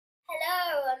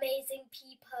amazing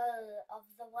people of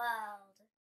the world.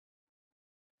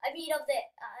 I mean of the,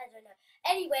 I don't know.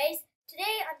 Anyways,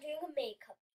 today I'm doing a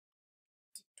makeup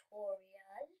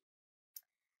tutorial.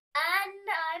 And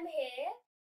I'm here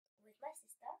with my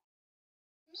sister.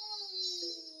 Me.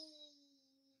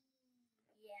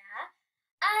 Yeah.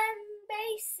 And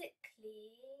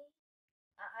basically,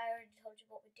 I already told you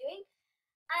what we're doing.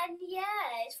 And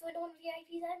yeah, it's for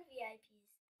non-VIPs and VIPs.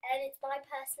 And it's my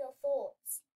personal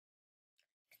thoughts.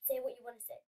 Say what you want to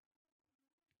say.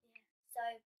 Yeah. So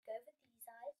go for these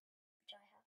eyes, which I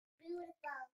have.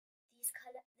 Beautiful. This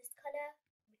color, which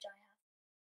I have.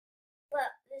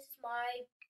 But this is my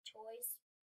choice.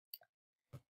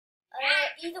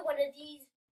 Either one of these.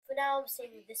 For now, I'm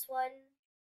saying this one.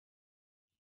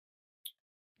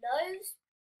 Nose,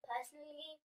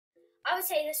 personally, I would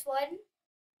say this one,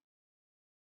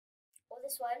 or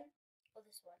this one, or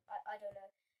this one. I don't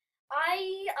know.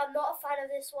 I am not a fan of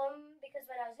this one because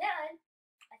when I was young,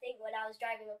 I think when I was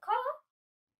driving a car,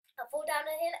 I fall down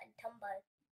a hill and tumble.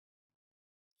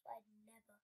 So I'd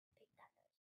never pick that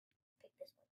nose. Pick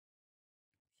this one.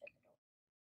 Shut the door.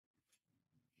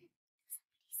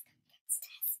 Somebody's gonna get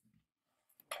stressed.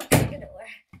 Shut the door.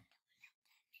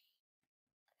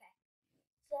 Okay.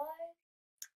 So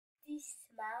this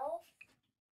mouth,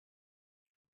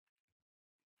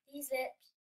 these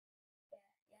lips,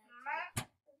 yeah.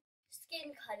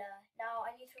 Skin color. Now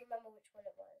I need to remember which one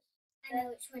it was. I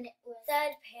know which one it was.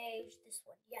 Third page, this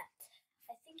one. Yeah,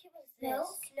 I think it was this. No?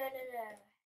 No.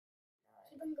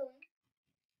 Keep on going.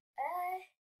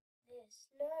 This.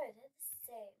 No, they're the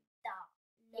same. That.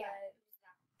 No. Yeah.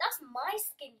 That's my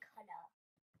skin color.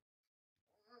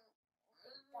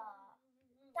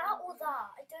 That or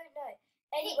that. I don't know.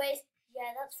 Anyways,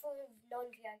 yeah, that's for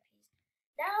non-VIPs.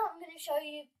 Now I'm going to show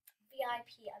you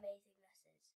VIP amazingness.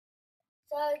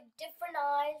 So different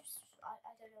eyes. I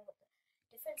don't know what the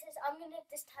difference is. I'm going to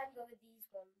this time go with these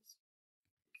ones.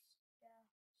 Yeah,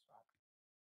 swag.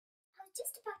 I was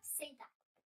just about to say that.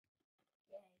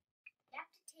 Yay. You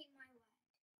have to take my word.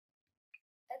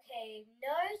 Okay,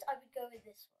 nose, I would go with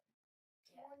this one.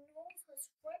 Your nose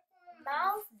was right on my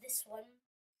Mouth, this one.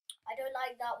 I don't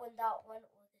like that one, or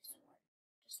this one.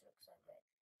 Just looks so good.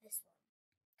 This one.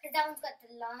 Because that one's got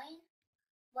the line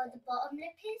where the bottom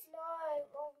lip is. No,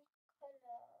 wrong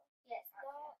colour. Yes,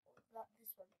 That,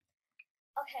 this one.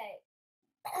 Okay.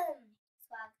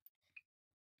 swag.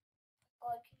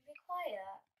 God, can you be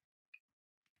quiet?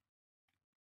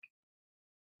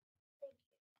 Thank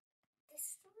you.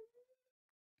 This one.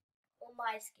 Or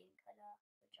my skin colour,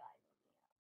 which I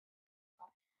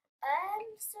normally have.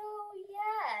 So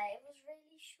yeah, it was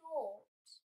really short.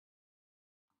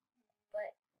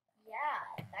 But yeah,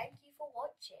 thank you for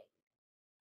watching.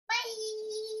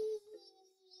 Bye.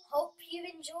 Hope you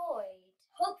enjoyed.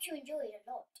 Hope you enjoyed a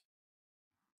lot.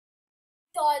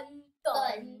 Dun dun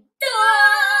Dun. dun.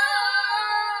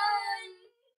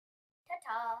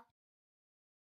 Ta-ta.